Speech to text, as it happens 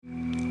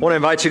I want to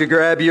invite you to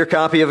grab your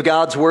copy of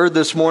God's Word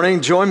this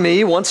morning. Join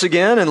me once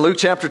again in Luke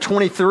chapter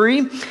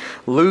 23.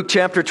 Luke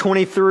chapter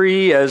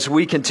 23 as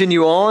we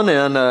continue on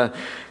in a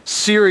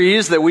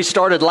series that we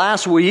started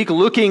last week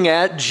looking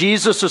at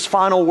Jesus'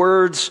 final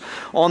words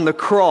on the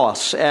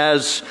cross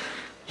as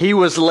He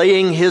was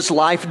laying His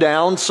life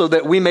down so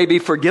that we may be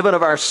forgiven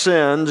of our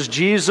sins.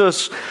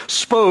 Jesus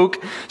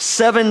spoke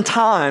 7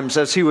 times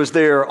as He was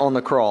there on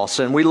the cross.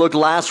 And we looked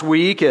last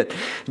week at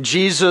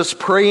Jesus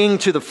praying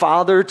to the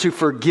Father to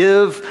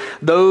forgive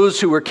those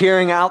who were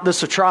carrying out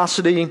this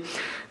atrocity.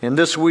 And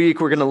this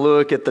week we're going to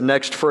look at the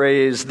next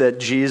phrase that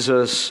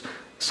Jesus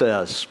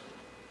says.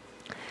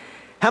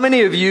 How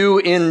many of you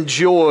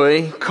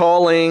enjoy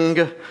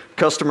calling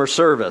customer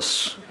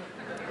service?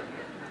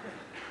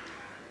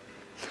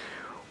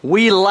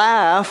 We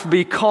laugh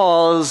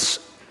because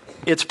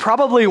it's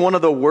probably one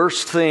of the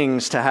worst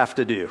things to have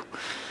to do.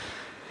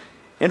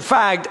 In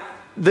fact,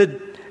 the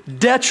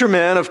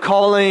detriment of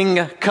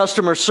calling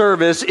customer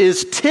service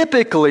is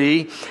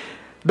typically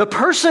the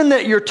person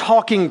that you're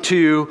talking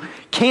to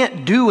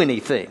can't do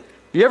anything.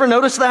 You ever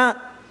notice that?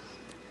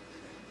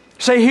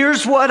 Say,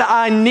 here's what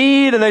I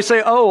need, and they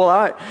say, oh,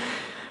 well,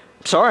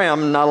 sorry,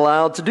 I'm not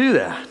allowed to do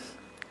that.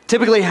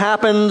 Typically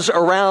happens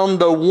around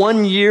the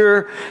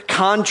 1-year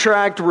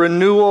contract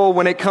renewal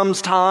when it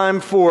comes time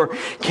for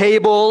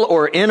cable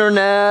or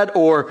internet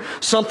or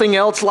something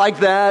else like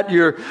that.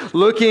 You're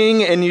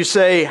looking and you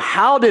say,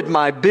 how did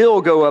my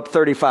bill go up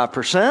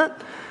 35%?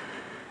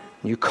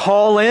 You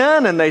call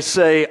in and they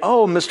say,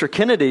 oh, Mr.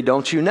 Kennedy,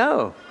 don't you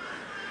know?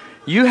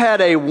 You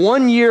had a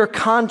 1-year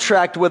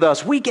contract with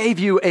us. We gave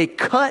you a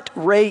cut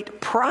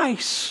rate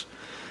price.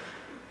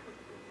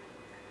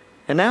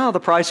 And now the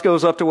price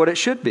goes up to what it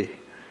should be.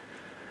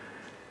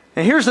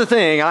 And here's the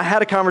thing, I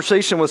had a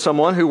conversation with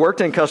someone who worked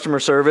in customer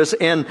service,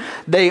 and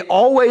they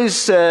always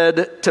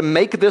said to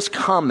make this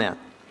comment: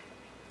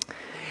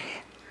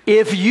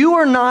 if you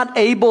are not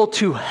able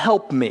to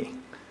help me,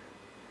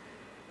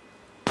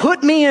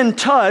 put me in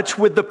touch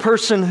with the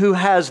person who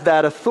has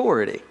that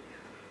authority.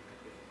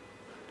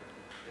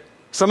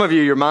 Some of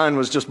you, your mind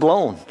was just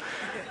blown.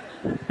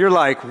 You're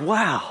like,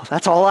 wow,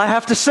 that's all I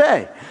have to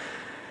say.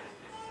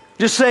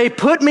 Just say,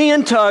 put me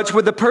in touch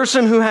with the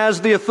person who has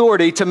the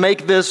authority to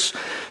make this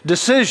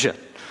decision.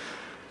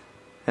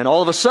 And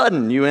all of a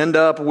sudden, you end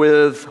up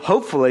with,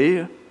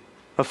 hopefully,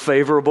 a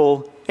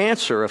favorable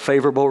answer, a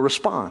favorable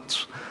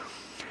response.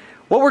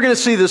 What we're going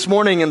to see this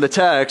morning in the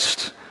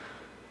text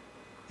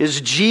is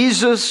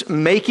Jesus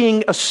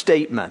making a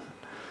statement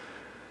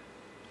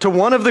to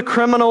one of the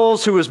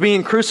criminals who was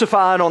being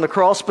crucified on the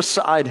cross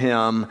beside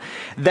him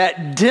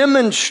that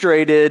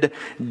demonstrated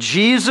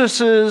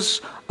Jesus'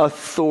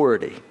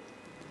 authority.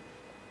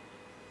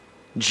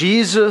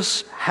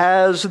 Jesus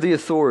has the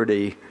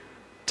authority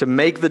to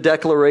make the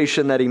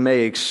declaration that he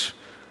makes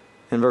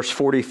in verse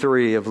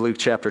 43 of Luke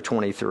chapter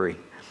 23.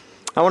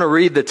 I want to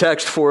read the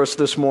text for us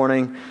this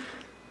morning,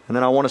 and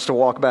then I want us to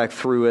walk back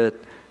through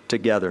it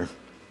together.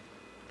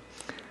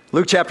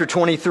 Luke chapter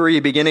 23,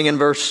 beginning in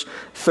verse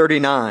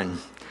 39.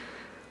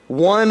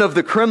 One of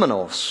the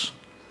criminals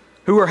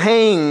who were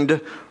hanged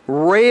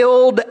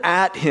railed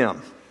at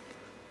him.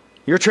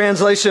 Your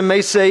translation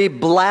may say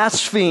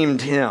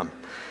blasphemed him,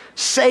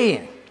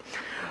 saying,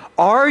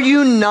 are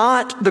you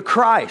not the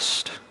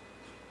Christ?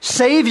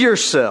 Save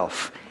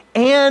yourself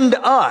and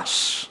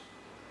us.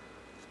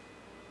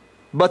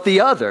 But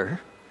the other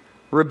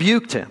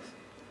rebuked him,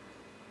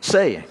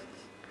 saying,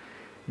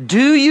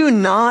 do you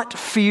not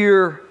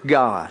fear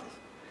God,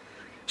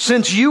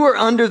 since you are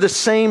under the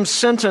same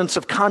sentence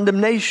of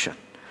condemnation?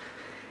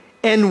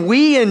 And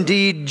we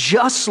indeed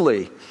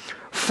justly,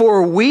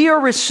 for we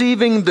are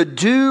receiving the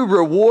due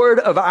reward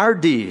of our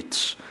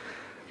deeds.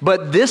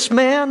 But this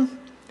man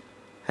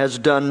has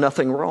done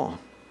nothing wrong.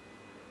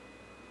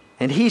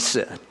 And he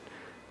said,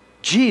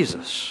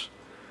 Jesus,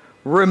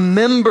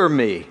 remember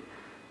me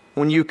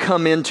when you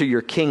come into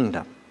your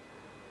kingdom.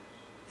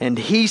 And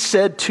he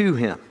said to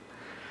him,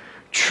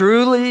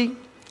 truly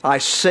I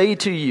say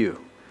to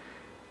you,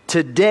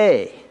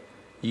 today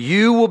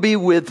you will be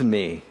with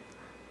me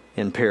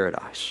in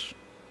paradise.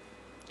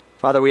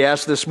 Father, we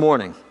ask this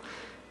morning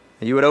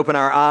that you would open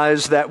our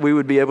eyes that we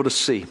would be able to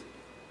see.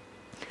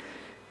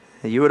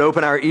 That you would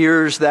open our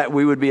ears that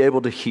we would be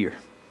able to hear.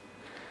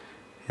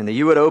 And that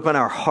you would open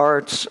our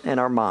hearts and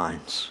our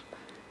minds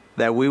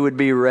that we would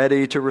be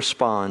ready to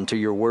respond to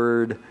your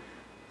word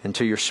and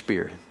to your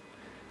spirit.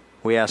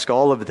 We ask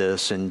all of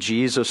this in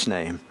Jesus'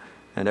 name.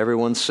 And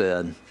everyone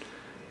said,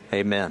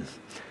 amen.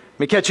 Let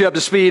me catch you up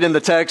to speed in the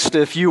text.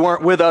 If you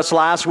weren't with us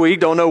last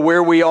week, don't know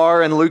where we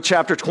are in Luke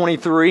chapter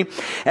 23.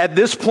 At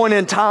this point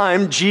in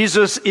time,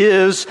 Jesus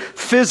is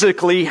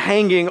physically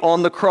hanging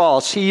on the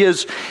cross. He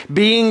is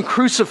being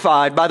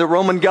crucified by the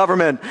Roman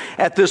government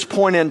at this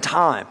point in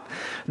time.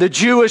 The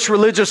Jewish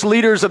religious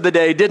leaders of the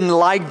day didn't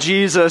like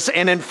Jesus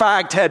and in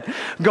fact had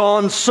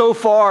gone so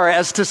far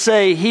as to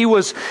say he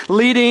was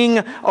leading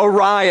a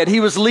riot, he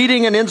was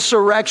leading an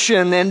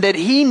insurrection, and that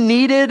he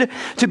needed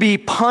to be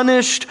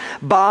punished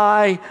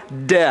by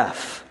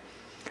death.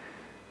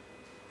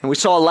 And we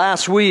saw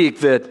last week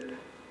that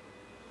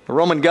The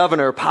Roman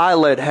governor,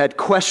 Pilate, had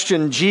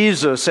questioned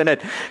Jesus and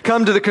had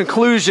come to the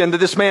conclusion that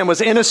this man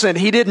was innocent.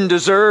 He didn't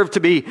deserve to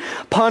be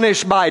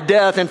punished by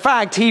death. In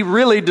fact, he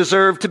really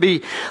deserved to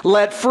be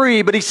let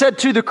free. But he said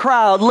to the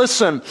crowd,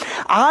 listen,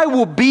 I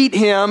will beat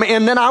him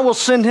and then I will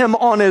send him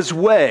on his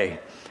way.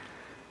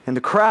 And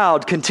the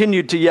crowd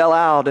continued to yell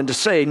out and to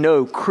say,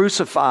 no,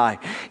 crucify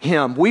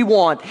him. We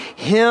want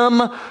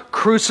him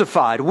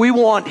crucified. We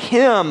want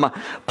him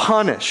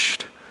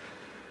punished.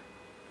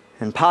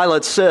 And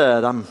Pilate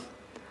said,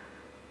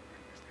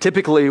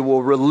 typically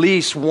will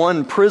release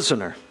one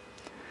prisoner.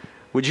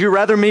 Would you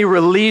rather me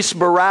release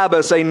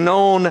Barabbas, a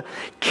known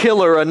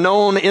killer, a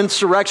known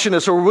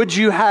insurrectionist, or would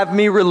you have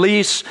me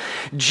release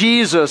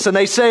Jesus? And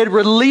they said,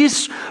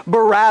 release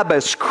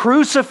Barabbas,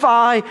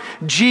 crucify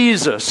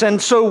Jesus.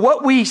 And so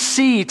what we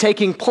see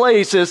taking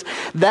place is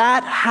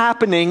that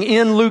happening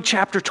in Luke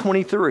chapter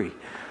 23.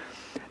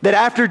 That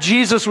after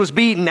Jesus was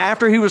beaten,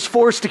 after he was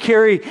forced to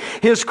carry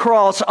his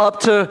cross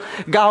up to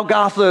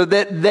Golgotha,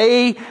 that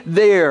they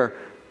there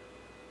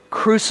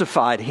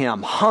crucified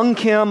him, hung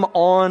him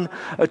on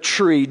a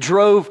tree,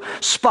 drove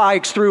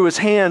spikes through his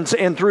hands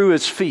and through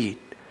his feet.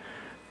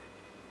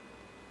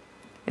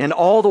 And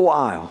all the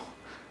while,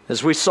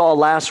 as we saw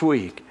last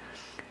week,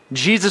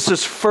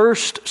 Jesus'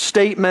 first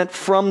statement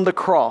from the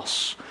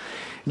cross,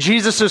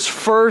 Jesus'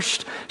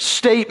 first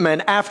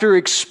statement after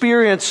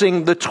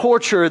experiencing the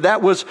torture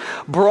that was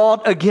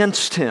brought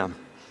against him,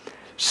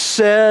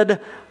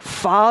 said,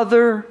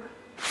 Father,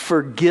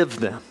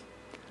 forgive them,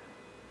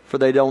 for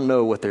they don't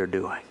know what they're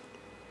doing.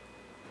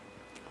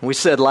 We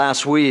said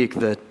last week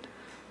that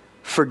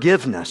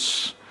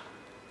forgiveness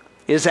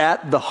is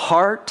at the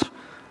heart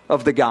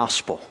of the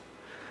gospel.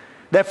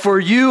 That for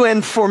you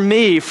and for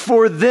me,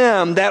 for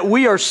them, that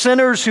we are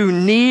sinners who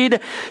need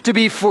to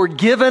be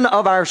forgiven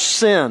of our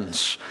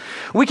sins.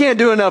 We can't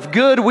do enough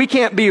good. We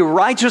can't be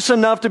righteous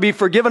enough to be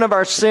forgiven of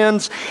our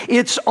sins.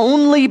 It's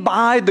only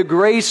by the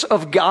grace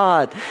of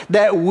God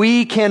that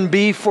we can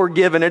be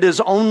forgiven. It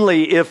is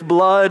only if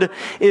blood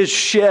is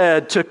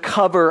shed to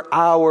cover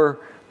our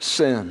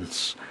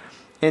sins.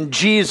 And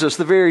Jesus,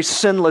 the very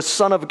sinless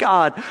Son of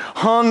God,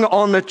 hung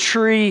on the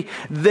tree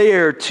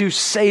there to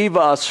save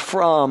us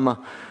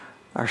from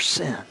our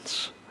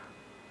sins.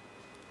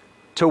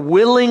 To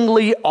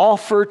willingly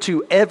offer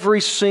to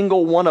every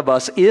single one of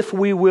us, if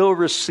we will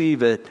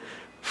receive it,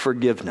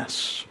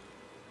 forgiveness.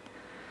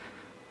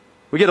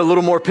 We get a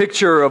little more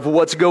picture of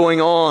what's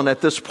going on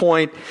at this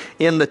point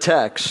in the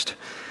text.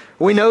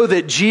 We know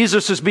that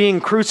Jesus is being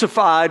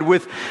crucified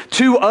with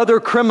two other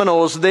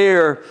criminals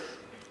there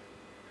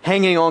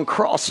hanging on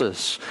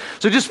crosses.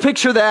 So just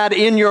picture that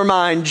in your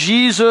mind.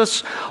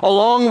 Jesus,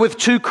 along with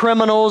two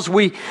criminals.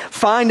 We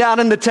find out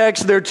in the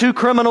text there are two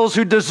criminals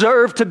who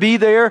deserve to be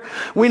there.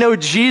 We know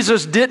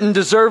Jesus didn't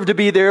deserve to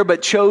be there,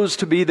 but chose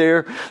to be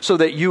there so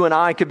that you and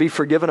I could be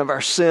forgiven of our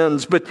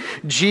sins. But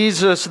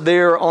Jesus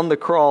there on the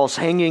cross,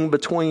 hanging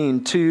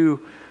between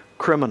two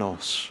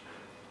criminals.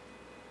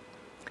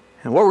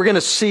 And what we're going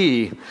to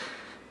see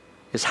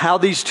is how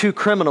these two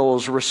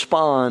criminals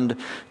respond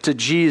to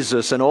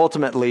Jesus, and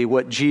ultimately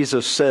what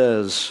Jesus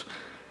says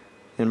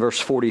in verse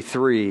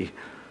 43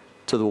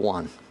 to the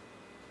one.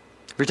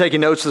 If you're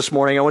taking notes this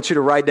morning, I want you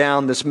to write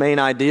down this main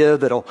idea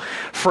that'll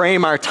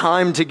frame our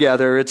time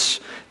together. It's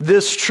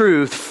this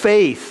truth: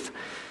 faith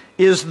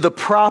is the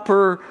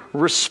proper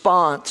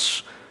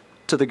response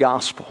to the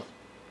gospel.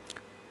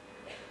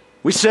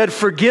 We said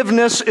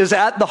forgiveness is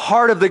at the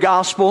heart of the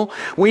gospel.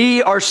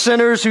 We are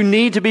sinners who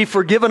need to be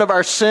forgiven of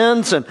our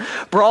sins and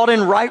brought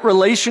in right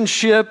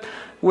relationship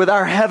with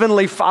our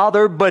Heavenly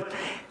Father. But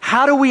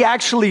how do we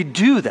actually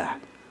do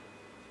that?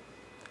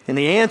 And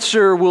the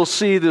answer we'll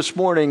see this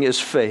morning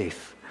is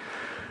faith.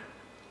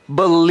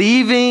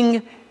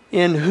 Believing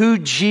in who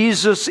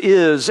Jesus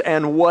is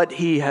and what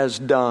He has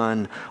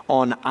done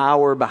on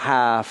our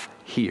behalf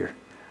here.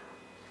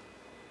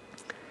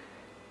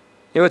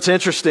 You know, it's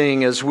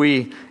interesting as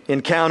we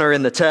encounter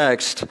in the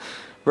text,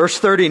 verse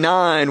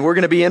 39, we're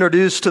going to be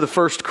introduced to the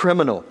first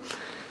criminal.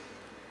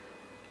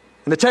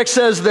 And the text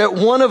says that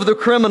one of the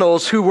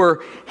criminals who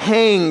were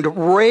hanged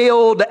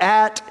railed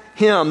at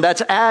Him,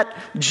 that's at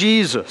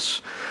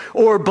Jesus,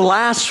 or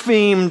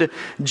blasphemed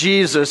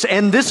Jesus.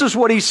 And this is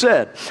what he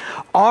said: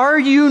 "Are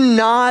you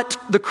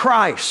not the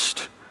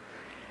Christ?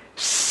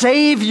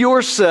 Save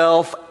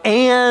yourself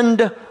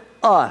and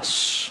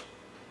us."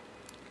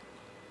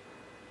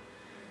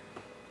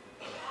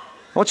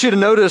 I want you to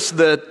notice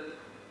that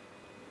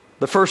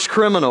the first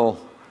criminal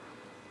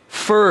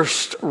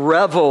first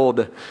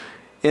reveled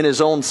in his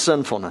own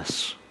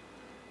sinfulness.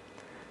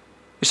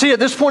 You see, at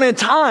this point in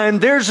time,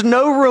 there's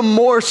no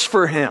remorse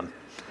for him.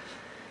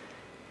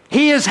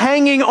 He is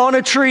hanging on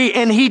a tree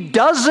and he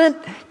doesn't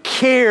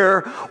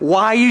care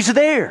why he's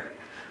there.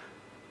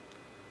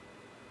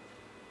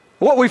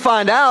 What we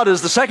find out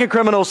is the second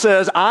criminal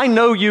says, "I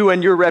know you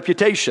and your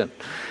reputation.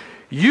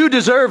 You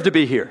deserve to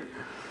be here.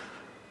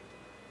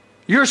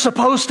 You're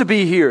supposed to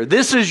be here.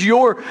 This is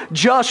your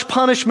just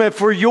punishment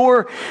for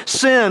your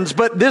sins."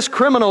 But this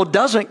criminal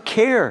doesn't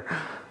care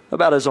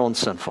about his own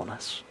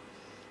sinfulness.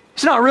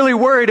 He's not really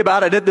worried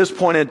about it at this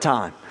point in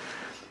time.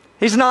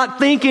 He's not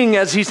thinking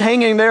as he's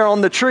hanging there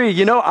on the tree,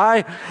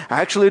 I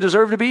actually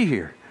deserve to be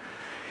here.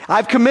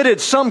 I've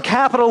committed some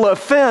capital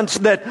offense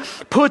that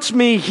puts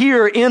me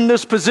here in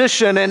this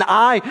position, and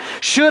I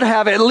should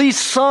have at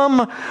least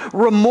some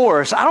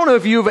remorse. I don't know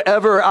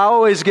if I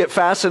always get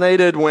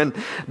fascinated when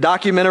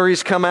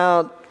documentaries come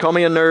out. Call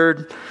me a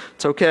nerd.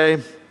 It's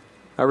okay.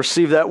 I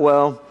receive that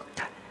well.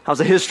 I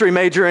was a history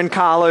major in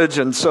college,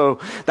 and so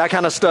that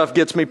kind of stuff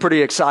gets me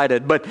pretty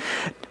excited. But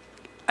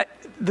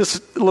this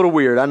is a little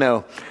weird, I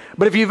know.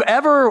 But if you've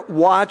ever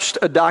watched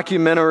a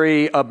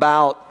documentary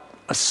about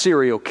a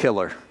serial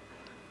killer,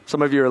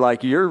 some of you are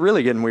like, you're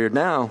really getting weird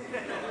now.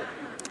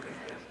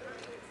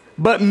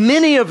 But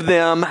many of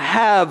them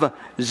have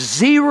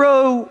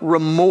zero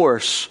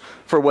remorse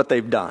for what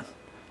they've done.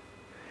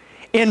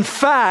 In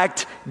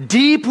fact,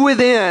 deep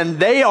within,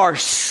 they are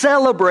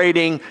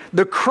celebrating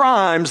the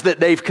crimes that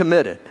they've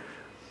committed.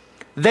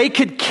 They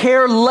could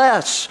care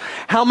less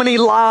how many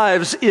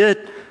lives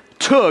it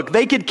took.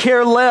 They could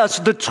care less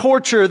the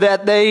torture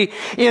that they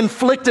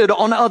inflicted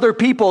on other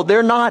people.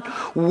 They're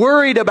not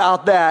worried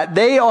about that.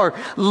 They are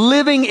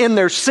living in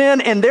their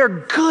sin, and they're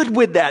good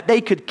with that. They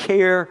could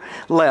care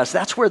less.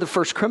 That's where the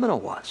first criminal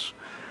was,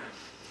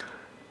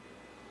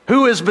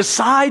 who is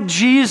beside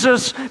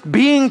Jesus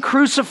being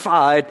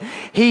crucified.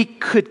 He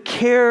could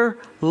care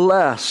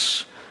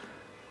less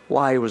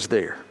why he was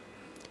there.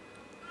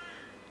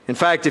 In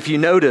fact, if you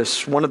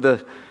notice, one of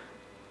the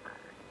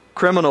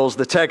criminals,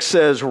 the text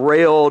says,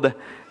 railed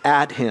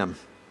at him.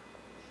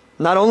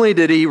 Not only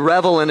did he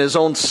revel in his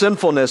own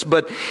sinfulness,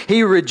 but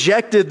he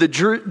rejected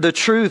the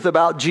truth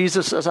about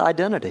Jesus'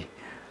 identity.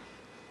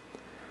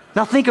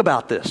 Now think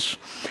about this.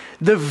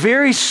 The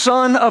very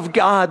Son of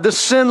God, the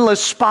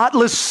sinless,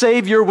 spotless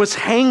Savior, was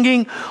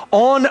hanging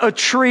on a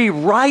tree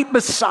right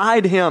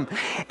beside him.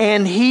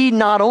 And he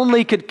not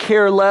only could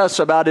care less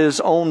about his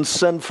own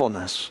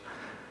sinfulness,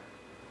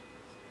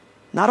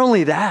 not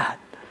only that,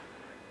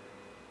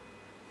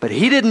 but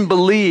he didn't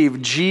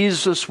believe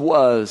Jesus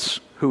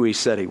was who he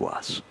said he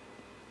was.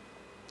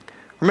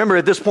 Remember,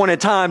 at this point in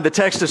time, the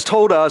text has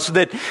told us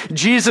that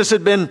Jesus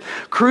had been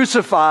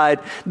crucified.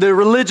 The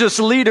religious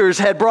leaders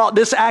had brought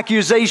this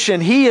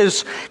accusation. He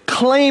is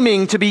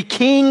claiming to be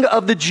King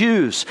of the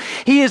Jews.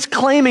 He is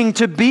claiming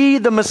to be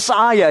the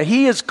Messiah.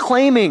 He is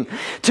claiming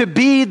to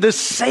be the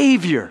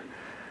Savior.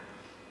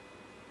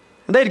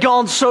 They'd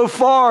gone so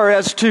far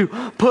as to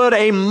put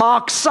a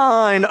mock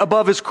sign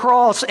above his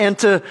cross and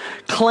to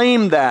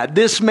claim that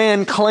this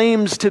man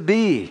claims to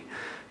be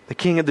the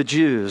King of the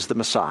Jews, the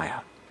Messiah.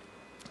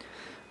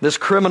 This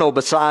criminal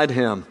beside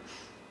him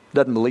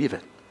doesn't believe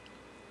it.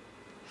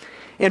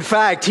 In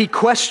fact, he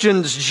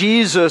questions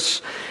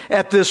Jesus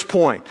at this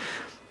point.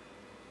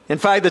 In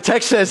fact, the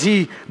text says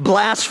he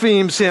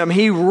blasphemes him.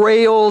 He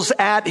rails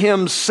at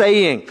him,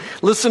 saying,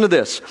 listen to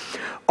this,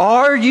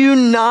 "Are you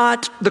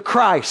not the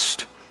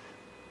Christ?"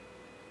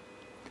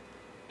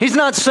 He's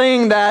not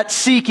saying that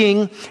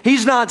seeking.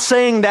 He's not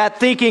saying that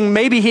thinking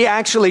maybe he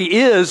actually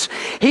is.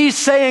 He's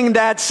saying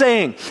that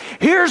saying,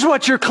 here's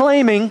what you're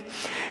claiming.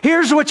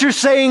 Here's what you're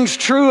saying is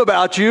true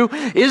about you.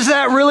 Is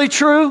that really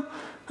true?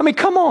 I mean,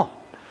 come on.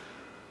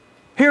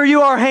 Here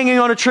you are hanging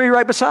on a tree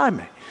right beside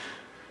me.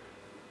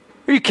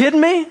 Are you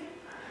kidding me?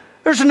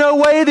 There's no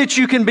way that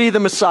you can be the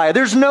Messiah.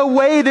 There's no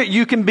way that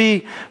you can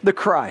be the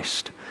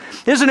Christ.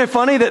 Isn't it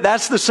funny that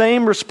that's the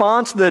same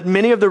response that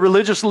many of the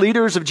religious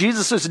leaders of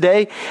Jesus'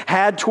 day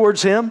had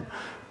towards him?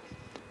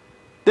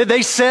 That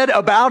they said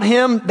about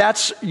him,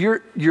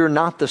 you're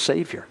not the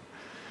Savior.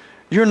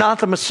 You're not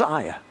the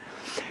Messiah.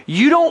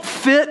 You don't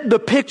fit the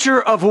picture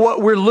of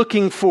what we're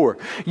looking for.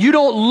 You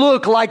don't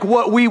look like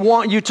what we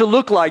want you to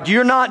look like.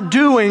 You're not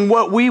doing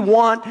what we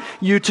want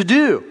you to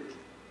do.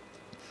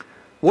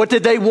 What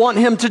did they want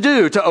him to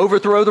do? To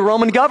overthrow the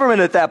Roman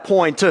government at that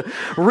point, to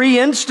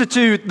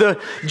reinstitute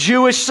the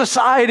Jewish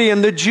society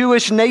and the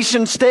Jewish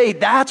nation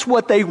state. That's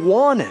what they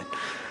wanted.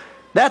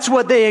 That's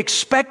what they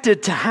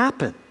expected to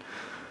happen.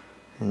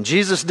 And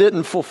Jesus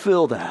didn't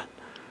fulfill that.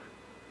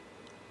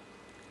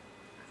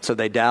 So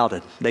they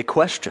doubted. They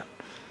questioned.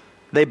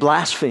 They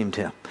blasphemed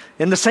him.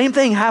 And the same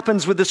thing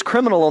happens with this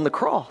criminal on the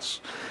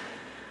cross.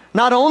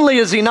 Not only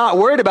is he not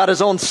worried about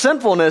his own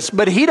sinfulness,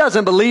 but he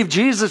doesn't believe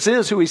Jesus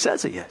is who he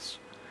says he is.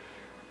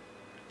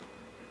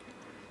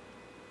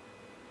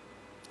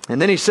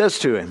 And then he says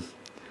to him,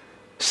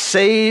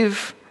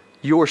 "Save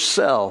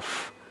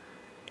yourself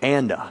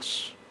and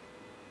us."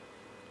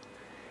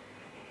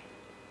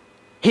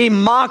 He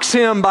mocks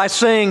him by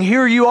saying,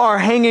 here you are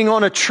hanging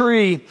on a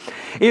tree.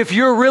 If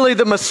you're really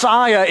the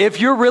Messiah, if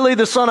you're really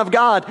the Son of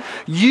God,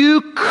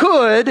 you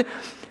could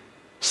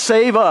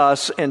save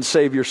us and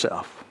save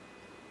yourself.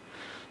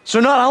 So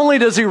not only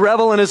does he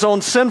revel in his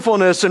own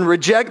sinfulness and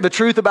reject the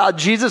truth about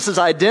Jesus'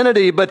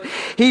 identity, but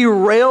he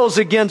rails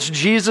against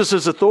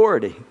Jesus'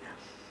 authority.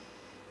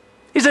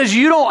 He says,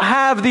 you don't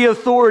have the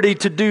authority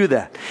to do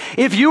that.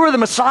 If you were the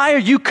Messiah,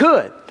 you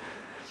could.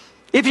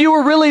 If you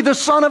were really the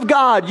Son of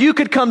God, you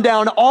could come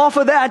down off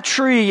of that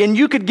tree and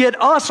you could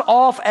get us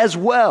off as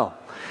well.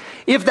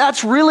 If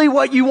that's really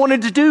what you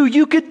wanted to do,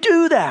 you could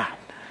do that.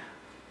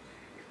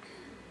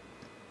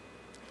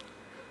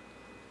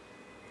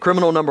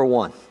 Criminal number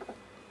one.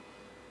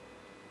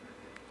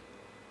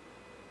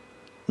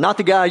 Not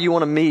the guy you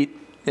want to meet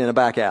in a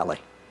back alley.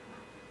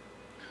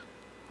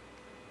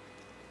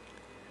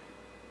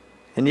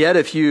 And yet,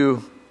 if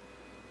you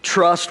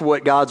trust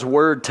what God's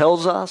Word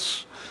tells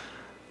us,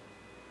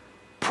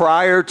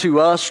 prior to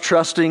us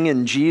trusting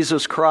in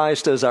Jesus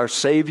Christ as our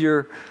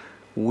Savior,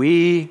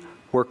 we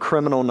were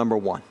criminal number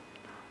one.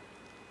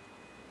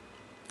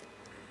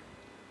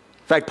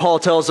 In fact, Paul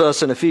tells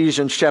us in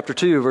Ephesians chapter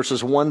 2,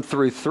 verses 1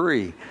 through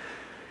 3,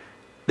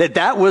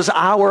 that was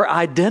our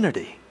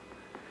identity.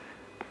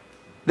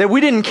 That we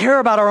didn't care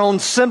about our own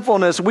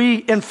sinfulness. We,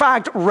 in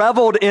fact,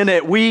 reveled in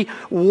it. We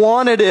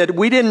wanted it.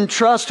 We didn't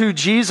trust who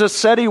Jesus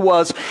said He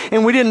was,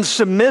 and we didn't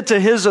submit to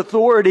His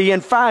authority.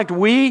 In fact,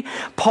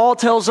 Paul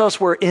tells us,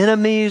 we're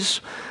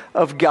enemies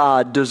of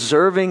God,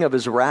 deserving of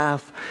His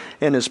wrath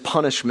and His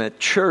punishment.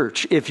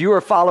 Church, if you are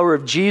a follower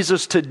of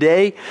Jesus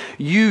today,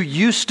 you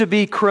used to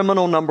be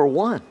criminal number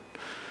one.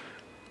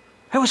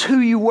 That was who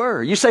you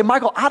were. You say,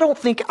 Michael, I don't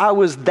think I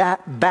was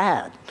that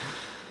bad.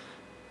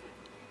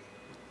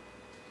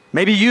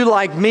 Maybe you,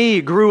 like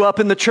me, grew up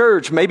in the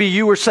church. Maybe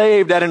you were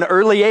saved at an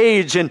early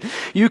age, and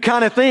you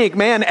kind of think,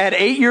 man, at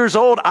 8 years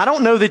old, I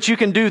don't know that you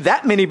can do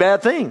that many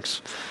bad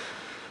things.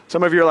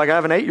 Some of you are like, I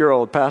have an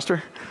 8-year-old,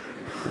 Pastor.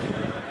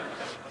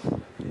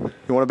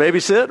 You want to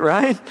babysit,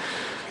 right?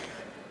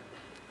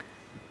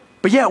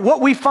 But yet, what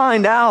we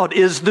find out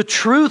is the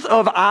truth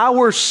of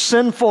our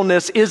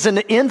sinfulness is an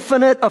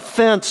infinite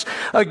offense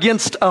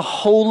against a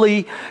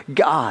holy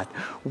God.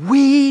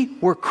 We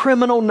were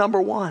criminal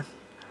number one.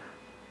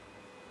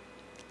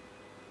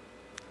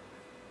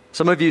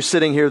 Some of you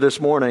sitting here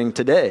this morning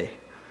today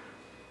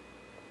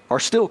are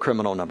still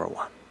criminal number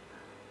one.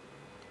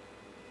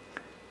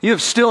 You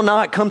have still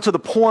not come to the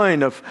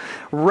point of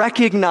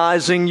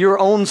recognizing your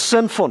own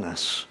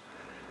sinfulness,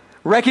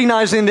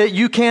 recognizing that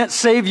you can't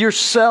save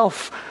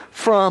yourself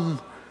from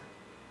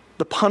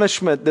the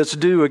punishment that's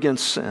due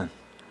against sin.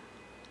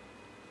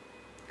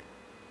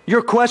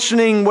 You're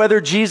questioning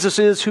whether Jesus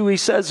is who He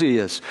says He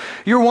is.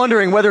 You're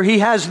wondering whether He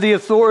has the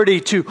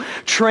authority to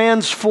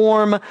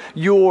transform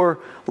your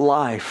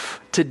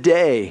life.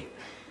 Today,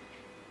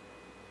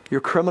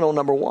 you're criminal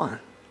number one.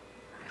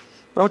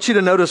 I want you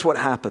to notice what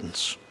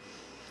happens.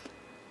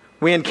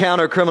 We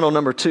encounter criminal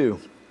number two.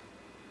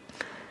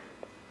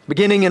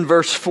 Beginning in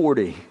verse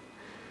 40.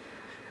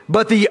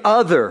 But the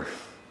other,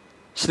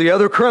 so the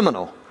other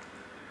criminal,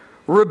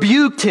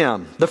 rebuked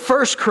him, the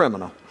first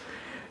criminal,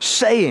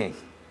 saying,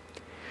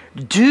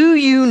 do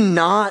you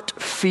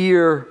not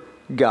fear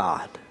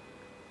God,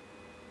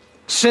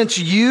 since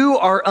you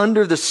are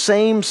under the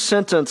same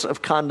sentence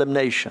of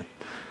condemnation?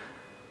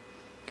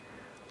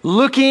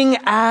 Looking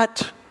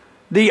at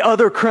the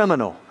other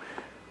criminal,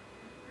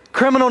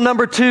 criminal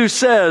number two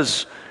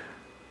says,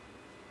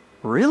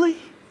 really?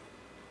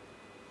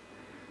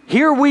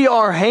 Here we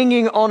are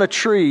hanging on a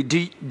tree.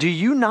 Do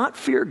you not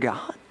fear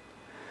God?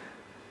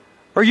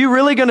 Are you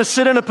really going to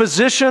sit in a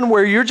position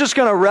where you're just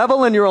going to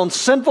revel in your own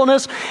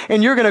sinfulness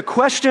and you're going to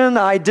question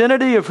the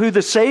identity of who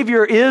the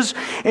Savior is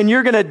and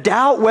you're going to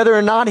doubt whether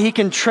or not He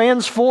can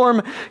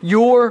transform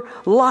your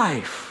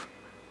life?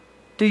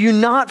 Do you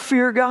not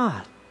fear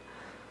God,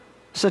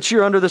 since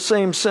you're under the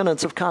same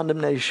sentence of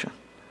condemnation?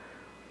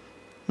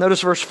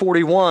 Notice verse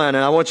 41,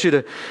 and I want you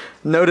to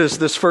notice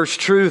this first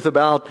truth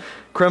about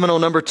criminal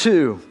number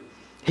two.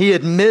 He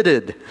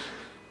admitted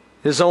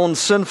his own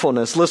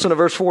sinfulness. Listen to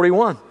verse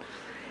 41.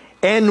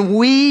 And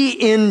we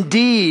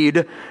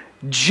indeed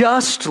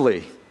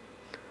justly,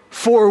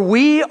 for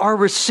we are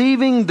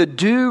receiving the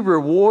due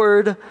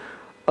reward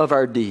of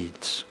our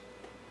deeds.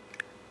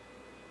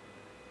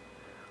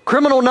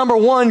 Criminal number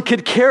one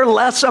could care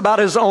less about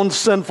his own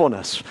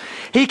sinfulness.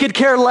 He could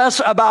care less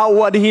about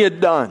what he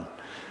had done.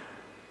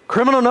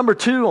 Criminal number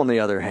two, on the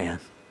other hand,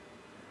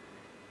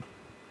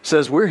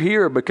 says we're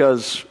here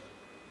because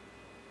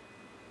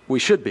we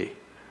should be.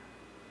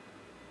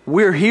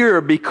 We're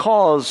here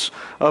because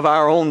of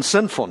our own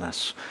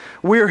sinfulness.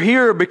 We're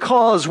here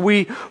because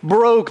we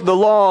broke the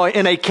law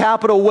in a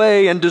capital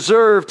way and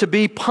deserve to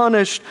be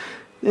punished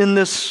in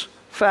this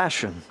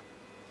fashion.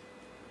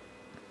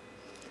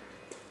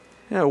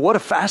 You know, what a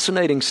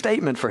fascinating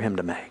statement for him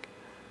to make.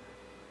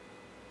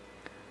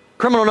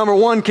 Criminal number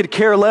one could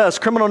care less.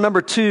 Criminal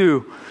number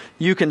two,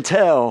 you can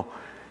tell,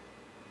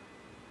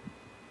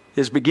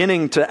 is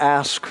beginning to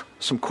ask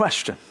some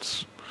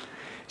questions.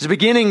 He's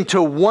beginning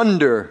to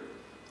wonder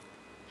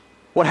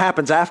what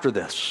happens after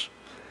this.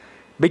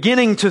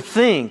 Beginning to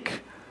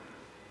think,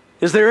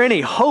 is there any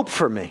hope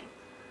for me?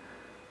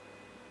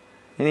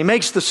 And he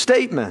makes the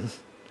statement,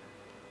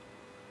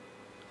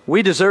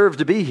 we deserve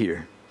to be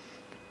here.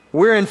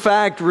 We're in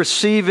fact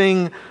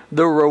receiving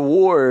the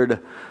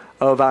reward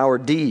of our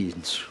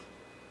deeds.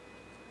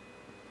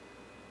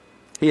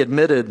 He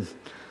admitted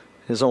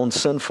his own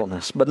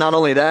sinfulness. But not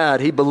only that,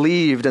 he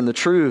believed in the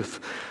truth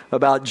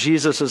about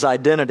Jesus'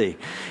 identity.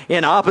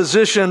 In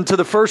opposition to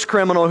the first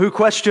criminal who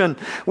questioned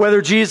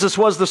whether Jesus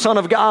was the Son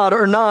of God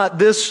or not,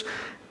 this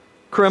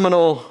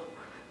criminal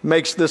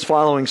makes this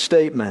following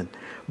statement: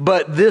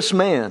 "But this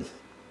man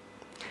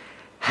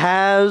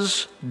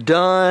has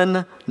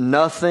done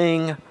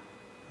nothing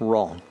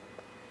wrong."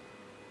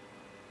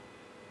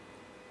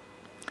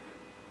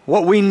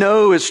 What we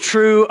know is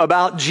true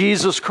about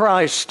Jesus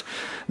Christ,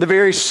 the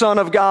very Son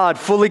of God,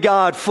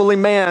 fully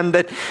man,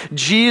 that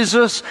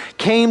Jesus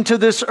came to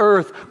this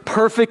earth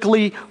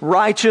perfectly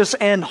righteous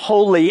and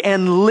holy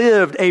and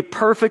lived a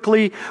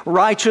perfectly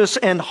righteous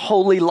and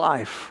holy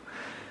life.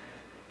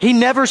 He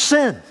never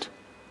sinned.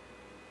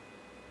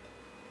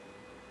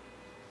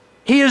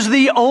 He is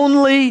the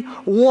only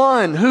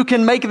one who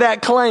can make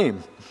that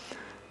claim.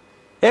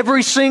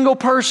 Every single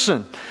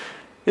person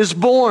is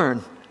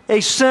born a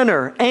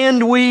sinner,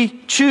 and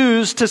we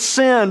choose to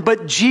sin.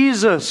 But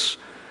Jesus,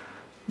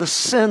 the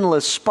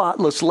sinless,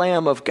 spotless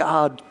Lamb of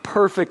God,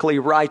 perfectly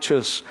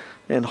righteous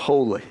and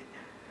holy.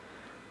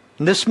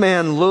 And this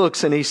man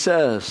looks and he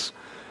says,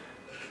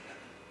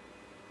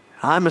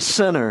 "I'm a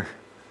sinner,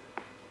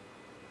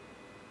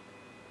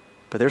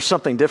 but there's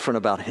something different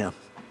about him.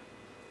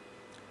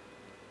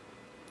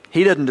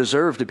 He doesn't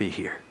deserve to be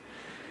here."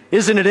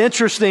 Isn't it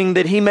interesting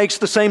that he makes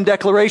the same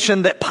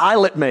declaration that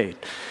Pilate made?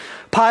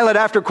 Pilate,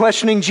 after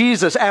questioning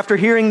Jesus, after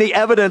hearing the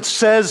evidence,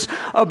 says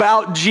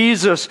about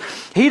Jesus,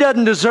 he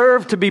doesn't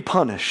deserve to be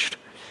punished.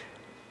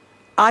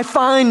 "I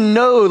find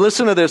no,"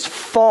 listen to this,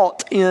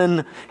 "fault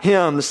in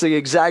him." It's the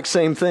exact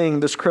same thing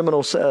this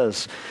criminal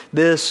says.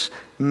 This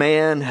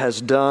man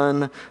has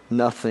done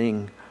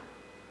nothing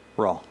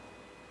wrong.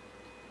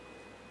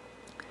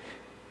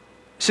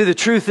 See, the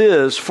truth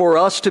is, for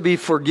us to be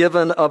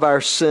forgiven of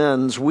our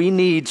sins, we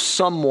need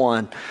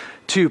someone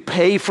to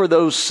pay for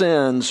those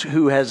sins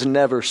who has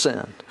never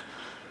sinned.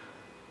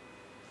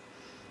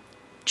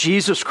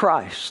 Jesus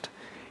Christ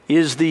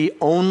is the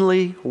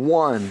only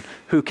one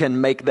who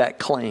can make that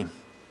claim.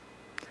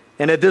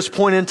 And at this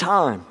point in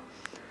time,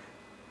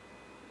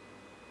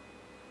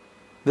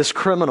 this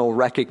criminal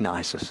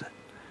recognizes it.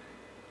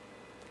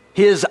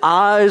 His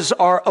eyes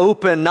are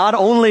open not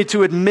only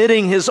to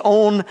admitting his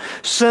own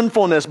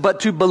sinfulness,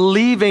 but to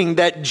believing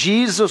that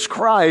Jesus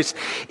Christ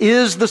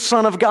is the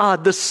Son of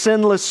God, the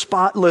sinless,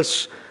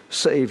 spotless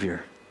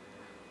Savior.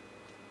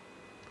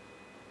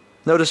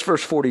 Notice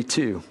verse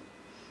 42.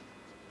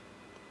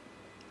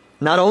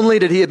 Not only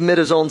did he admit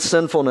his own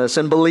sinfulness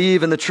and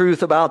believe in the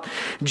truth about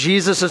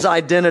Jesus'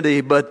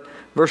 identity, but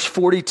verse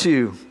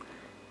 42,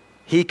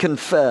 he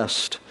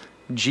confessed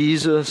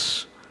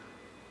Jesus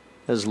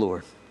as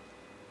Lord.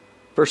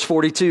 Verse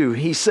 42,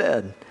 he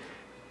said,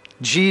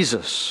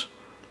 "Jesus,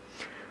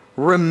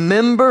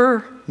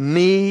 remember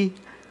me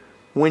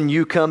when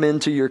you come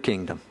into your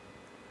kingdom."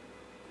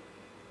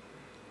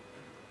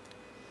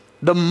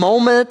 The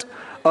moment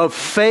of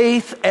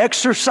faith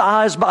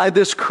exercised by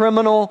this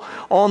criminal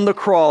on the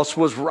cross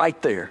was right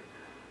there.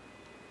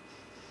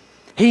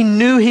 He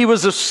knew he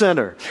was a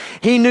sinner.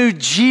 He knew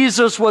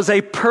Jesus was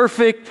a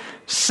perfect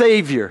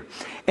Savior.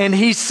 And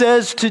he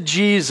says to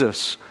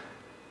Jesus,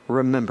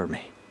 "Remember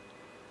me.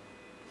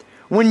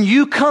 When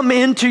you come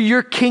into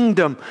your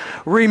kingdom,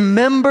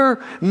 remember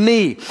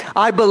me.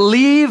 I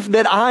believe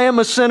that I am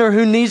a sinner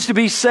who needs to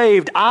be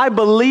saved. I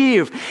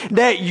believe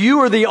that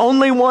you are the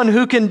only one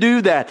who can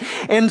do that.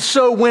 And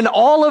so when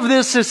all of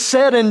this is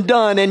said and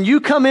done and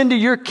you come into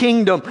your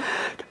kingdom,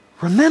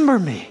 remember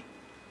me."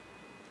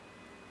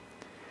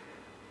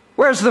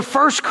 Whereas the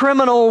first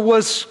criminal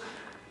was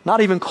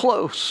not even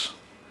close,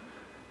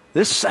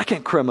 this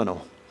second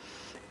criminal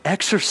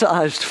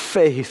exercised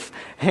faith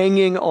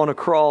hanging on a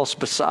cross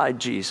beside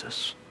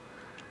Jesus.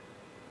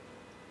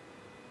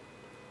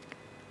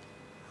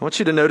 I want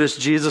you to notice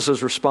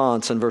Jesus'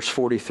 response in verse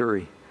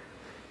 43.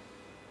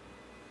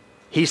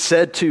 He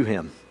said to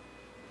him,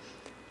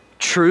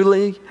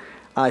 "Truly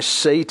I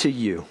say to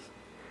you,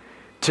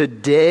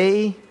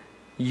 today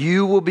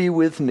you will be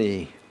with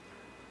me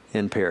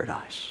in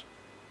paradise."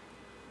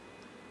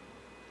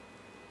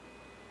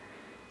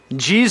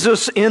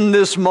 Jesus in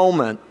this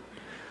moment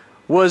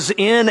was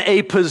in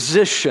a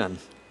position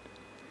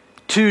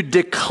to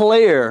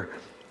declare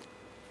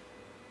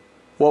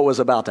what was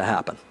about to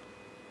happen.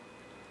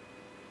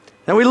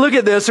 Now we look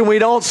at this and we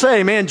don't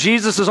say, "Man,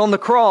 Jesus is on the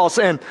cross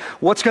and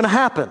what's going to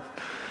happen?"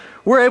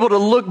 We're able to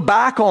look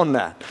back on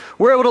that.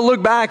 We're able to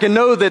look back and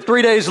know that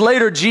 3 days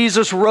later,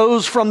 Jesus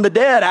rose from the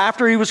dead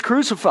after he was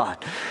crucified.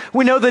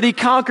 We know that he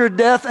conquered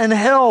death and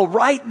hell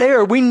right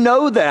there. We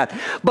know that.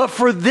 But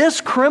for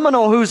this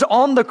criminal who's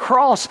on the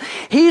cross,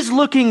 he's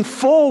looking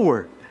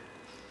forward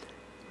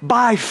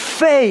by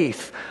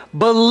faith,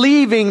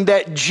 believing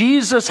that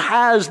Jesus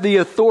has the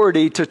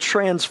authority to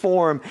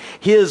transform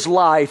his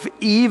life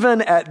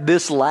even at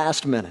this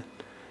last minute.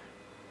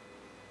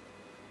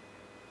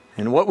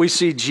 And what we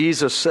see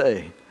Jesus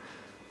say,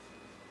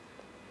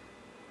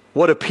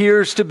 what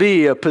appears to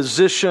be a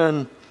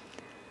position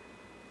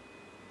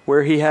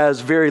where he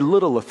has very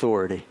little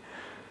authority,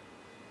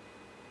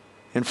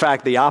 In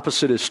fact, the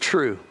opposite is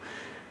true.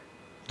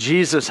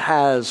 Jesus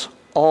has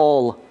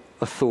all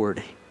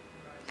authority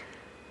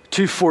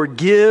to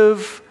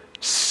forgive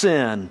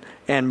sin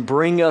and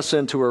bring us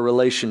into a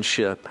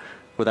relationship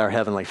with our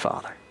Heavenly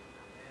Father.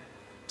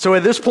 So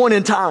at this point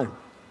in time,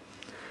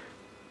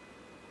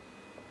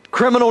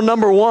 criminal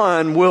number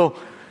one will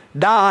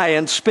die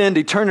and spend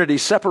eternity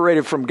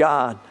separated from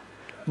God.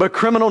 But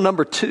criminal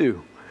number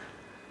two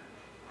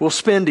will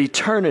spend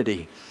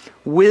eternity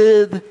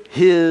with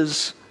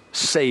his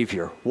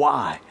Savior.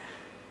 Why?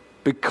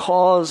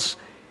 Because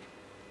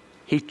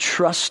he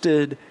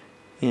trusted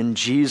in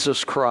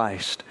Jesus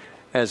Christ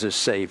as his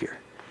Savior.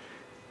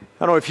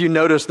 I don't know if you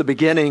noticed the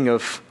beginning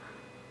of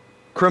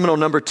criminal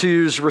number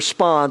two's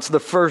response, the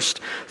first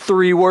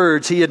three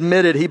words: he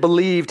admitted, he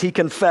believed, he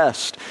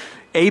confessed.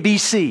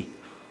 ABC.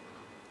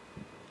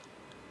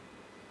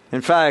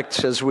 In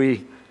fact, as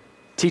we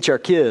teach our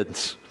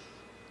kids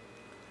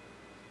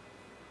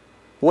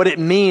what it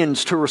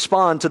means to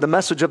respond to the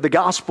message of the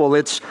gospel,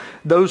 it's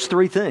those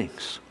three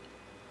things.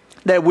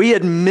 That we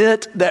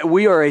admit that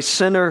we are a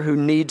sinner who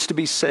needs to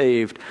be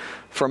saved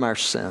from our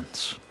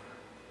sins.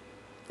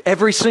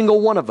 Every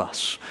single one of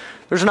us.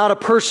 There's not a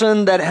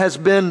person that has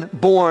been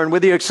born,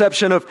 with the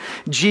exception of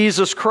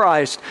Jesus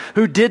Christ,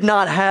 who did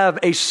not have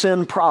a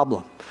sin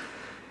problem.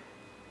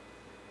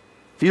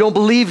 If you don't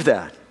believe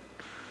that,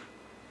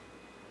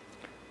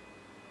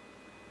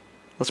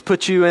 let's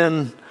put you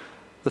in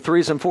the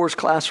 3s and 4s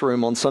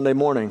classroom on Sunday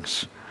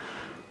mornings.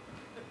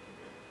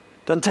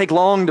 Doesn't take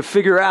long to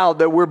figure out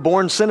that we're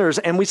born sinners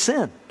and we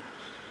sin.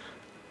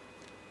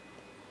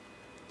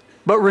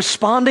 But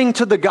responding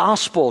to the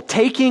gospel,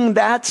 taking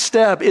that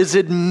step, is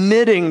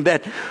admitting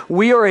that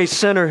we are a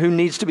sinner who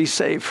needs to be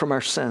saved from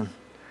our sin.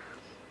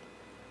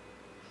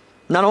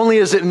 Not only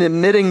is it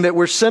admitting that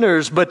we're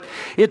sinners, but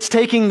it's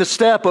taking the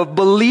step of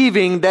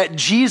believing that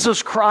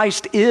Jesus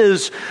Christ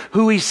is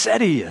who he said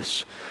he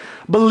is.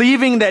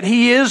 Believing that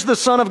he is the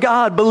Son of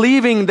God,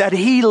 believing that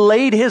he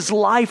laid his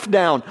life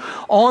down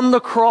on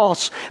the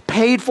cross,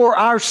 paid for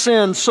our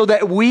sins so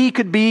that we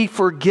could be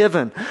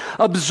forgiven,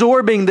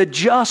 absorbing the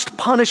just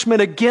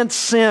punishment against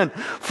sin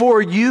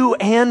for you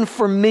and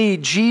for me.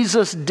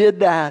 Jesus did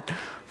that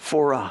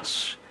for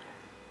us.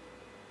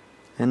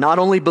 And not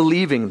only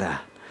believing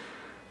that,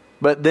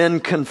 but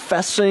then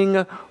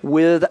confessing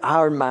with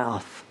our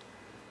mouth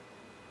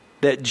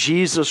that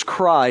Jesus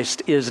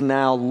Christ is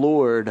now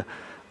Lord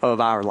of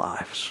our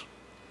lives.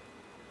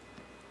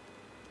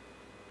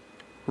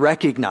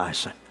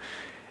 Recognizing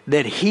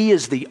that he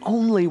is the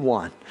only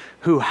one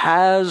who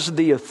has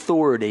the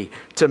authority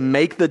to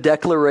make the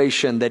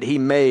declaration that he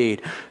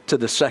made to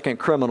the second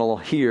criminal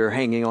here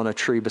hanging on a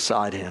tree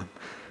beside him.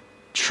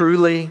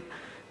 Truly,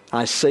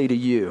 I say to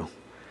you,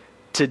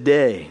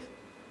 today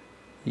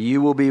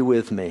you will be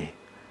with me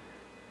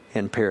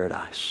in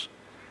paradise.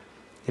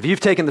 If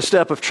you've taken the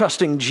step of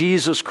trusting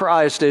Jesus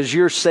Christ as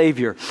your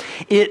Savior,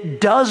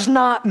 it does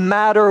not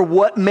matter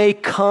what may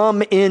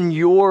come in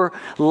your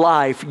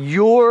life.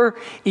 Your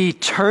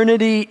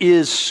eternity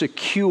is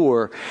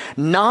secure,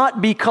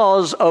 not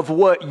because of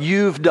what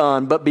you've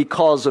done, but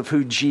because of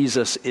who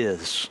Jesus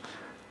is.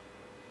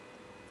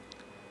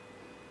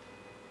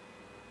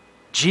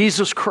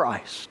 Jesus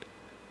Christ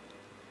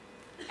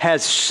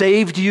has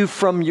saved you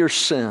from your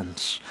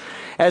sins.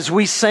 As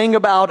we sang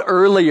about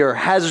earlier,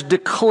 has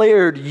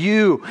declared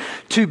you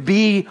to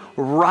be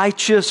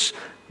righteous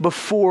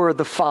before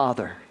the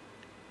Father.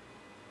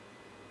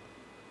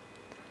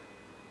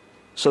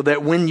 So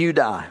that when you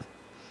die,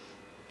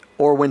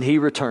 or when he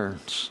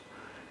returns,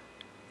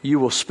 you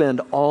will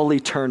spend all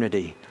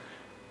eternity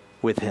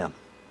with him.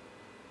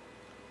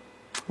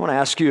 I want to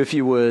ask you, if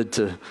you would,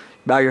 to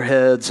bow your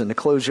heads and to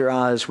close your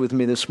eyes with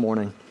me this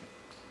morning.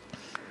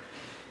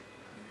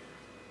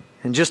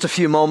 In just a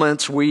few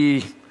moments,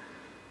 we're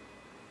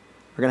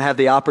going to have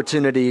the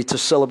opportunity to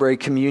celebrate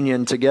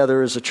communion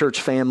together as a church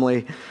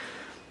family.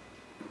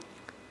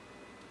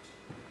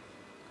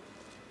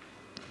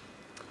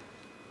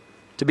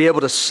 To be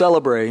able to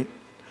celebrate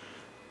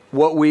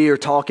what we are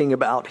talking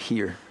about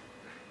here.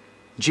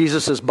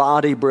 Jesus'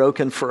 body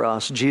broken for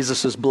us.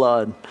 Jesus'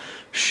 blood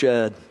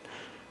shed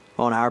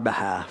on our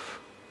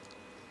behalf.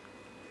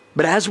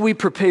 But as we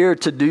prepare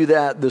to do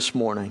that this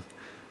morning,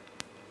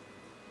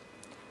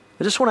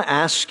 I just want to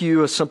ask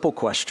you a simple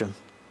question.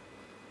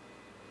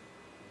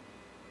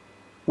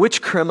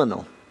 Which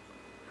criminal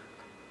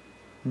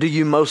do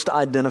you most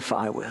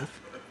identify with?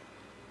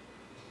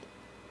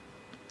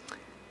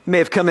 You may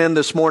have come in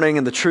this morning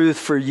and the truth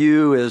for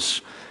you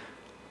is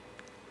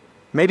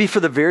maybe for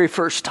the very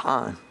first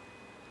time,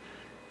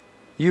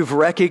 you've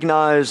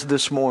recognized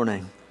this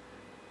morning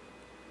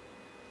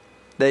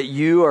that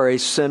you are a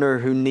sinner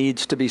who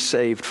needs to be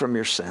saved from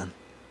your sin.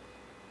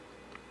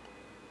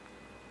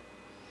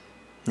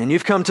 And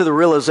you've come to the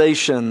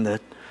realization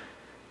that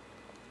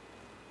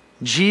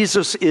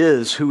Jesus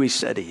is who he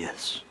said he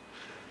is.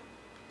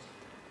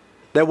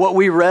 That what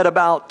we read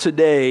about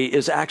today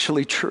is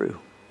actually true.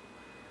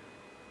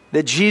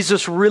 That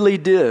Jesus really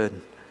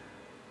did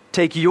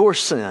take your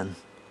sin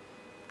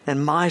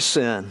and my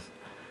sin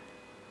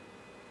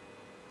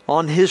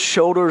on his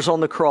shoulders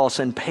on the cross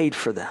and paid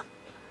for them.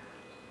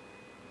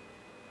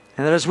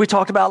 And then as we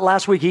talked about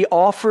last week, he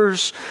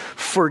offers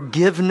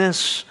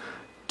forgiveness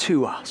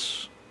to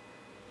us.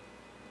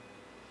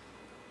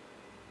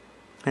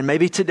 And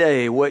maybe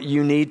today what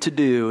you need to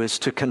do is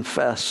to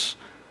confess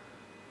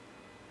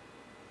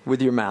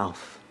with your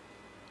mouth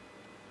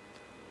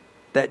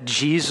that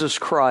Jesus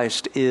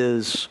Christ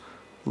is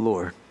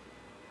Lord.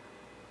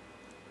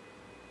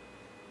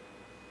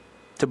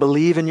 To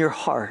believe in your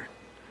heart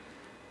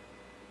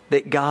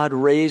that God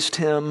raised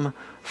him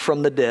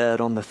from the dead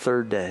on the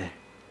third day,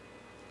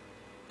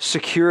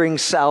 securing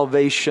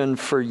salvation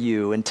for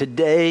you. And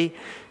today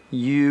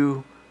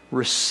you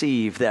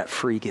receive that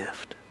free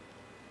gift.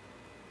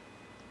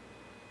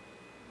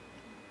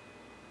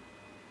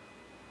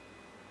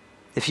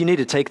 If you need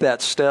to take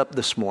that step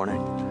this morning,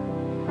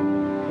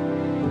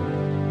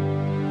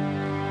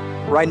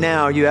 right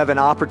now you have an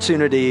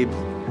opportunity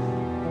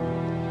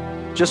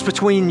just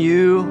between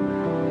you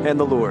and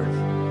the Lord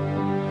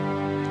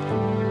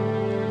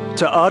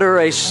to utter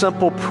a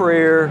simple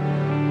prayer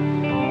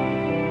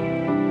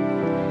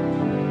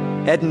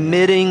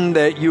admitting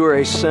that you are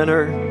a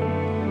sinner,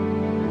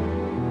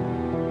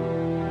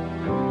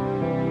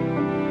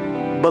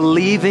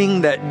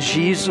 believing that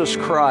Jesus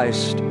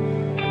Christ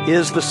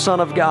is the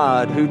Son of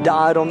God who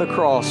died on the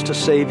cross to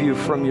save you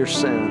from your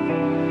sin,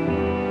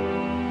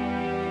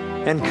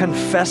 and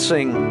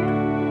confessing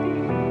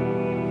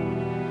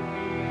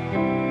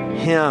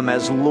him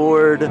as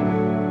Lord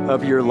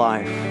of your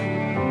life.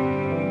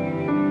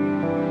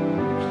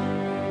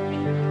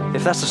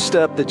 If that's a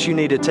step that you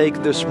need to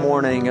take this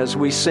morning as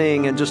we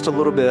sing in just a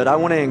little bit, I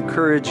want to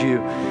encourage you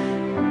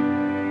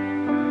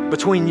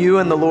between you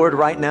and the Lord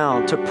right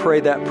now to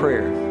pray that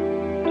prayer.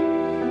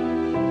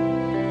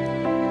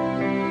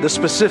 The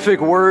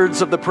specific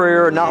words of the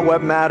prayer are not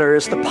what matter.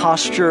 It's the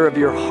posture of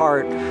your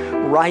heart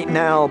right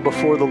now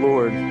before the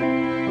Lord.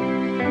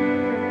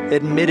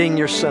 Admitting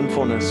your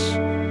sinfulness,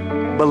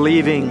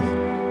 believing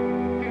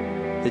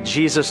that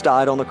Jesus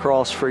died on the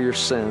cross for your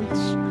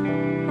sins,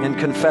 and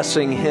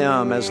confessing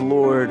him as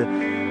Lord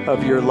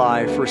of your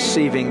life,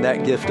 receiving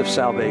that gift of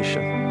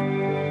salvation.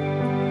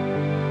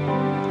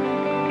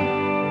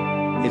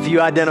 If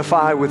you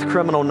identify with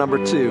criminal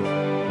number 2,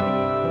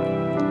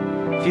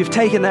 if you've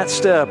taken that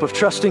step of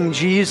trusting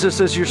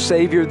Jesus as your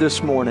Savior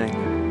this morning,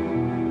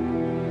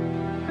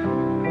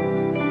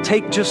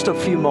 take just a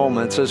few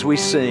moments as we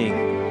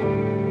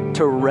sing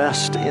to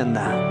rest in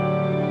that.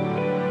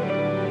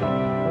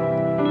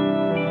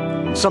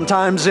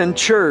 Sometimes in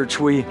church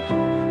we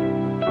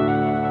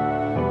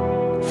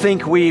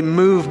think we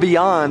move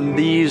beyond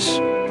these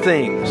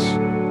things.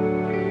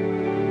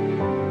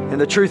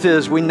 And the truth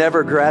is, we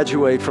never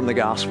graduate from the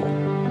gospel.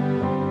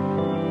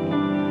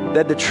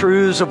 That the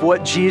truths of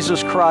what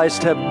Jesus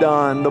Christ have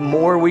done, the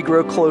more we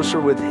grow closer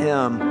with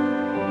him,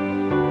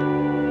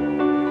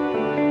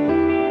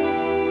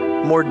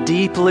 more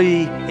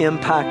deeply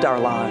impact our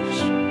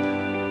lives.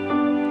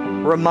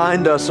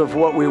 Remind us of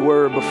what we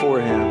were before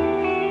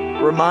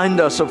him. Remind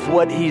us of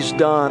what he's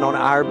done on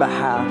our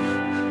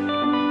behalf.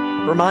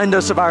 Remind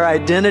us of our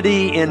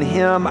identity in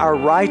him, our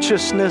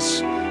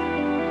righteousness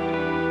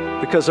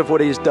because of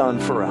what he's done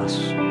for us.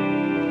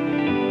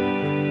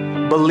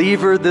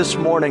 Believer, this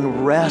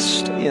morning,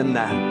 rest in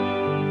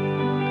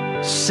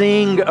that.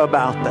 Sing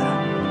about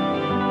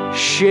that.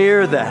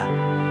 Share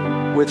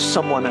that with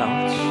someone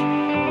else.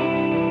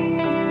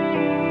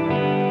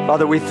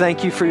 Father, we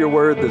thank you for your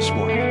word this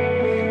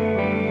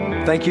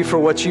morning. Thank you for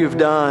what you've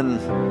done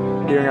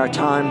during our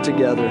time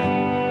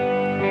together.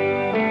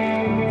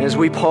 As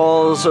we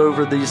pause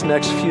over these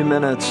next few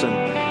minutes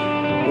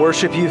and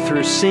worship you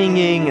through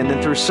singing and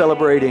then through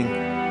celebrating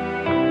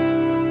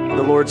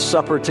the Lord's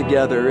Supper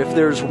together, if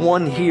there's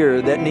one here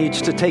that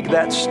needs to take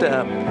that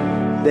step,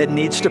 that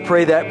needs to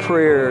pray that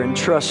prayer and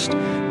trust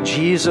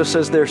Jesus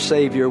as their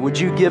Savior, would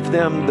you give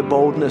them the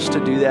boldness to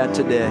do that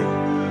today?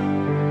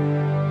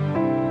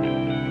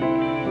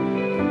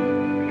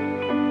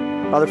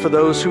 Father, for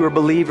those who are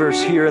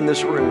believers here in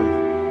this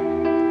room,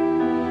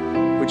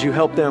 would you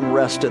help them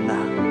rest in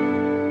that?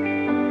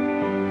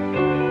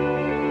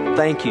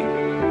 Thank you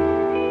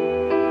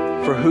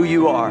for who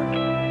you are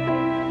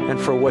and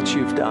for what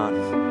you've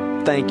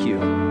done. Thank you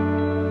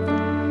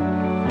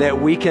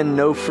that we can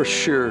know for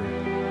sure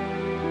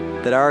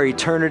that our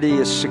eternity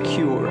is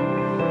secure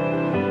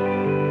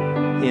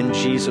in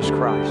Jesus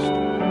Christ.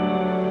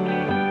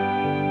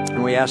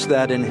 And we ask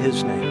that in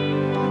his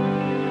name.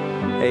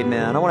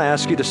 Amen. I want to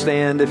ask you to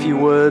stand, if you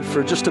would,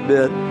 for just a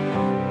bit.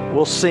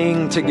 We'll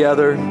sing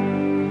together.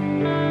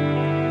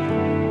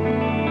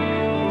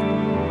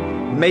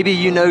 Maybe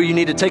you know you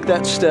need to take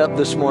that step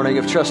this morning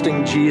of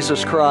trusting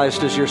Jesus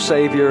Christ as your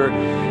Savior.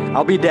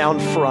 I'll be down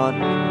front.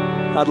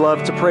 I'd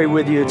love to pray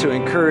with you, to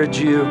encourage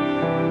you.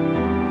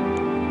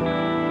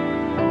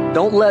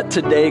 Don't let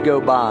today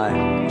go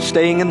by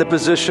staying in the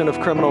position of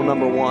criminal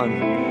number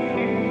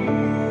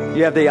 1.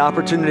 You have the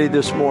opportunity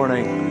this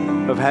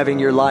morning of having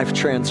your life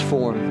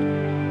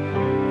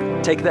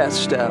transformed. Take that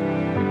step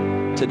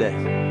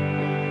today.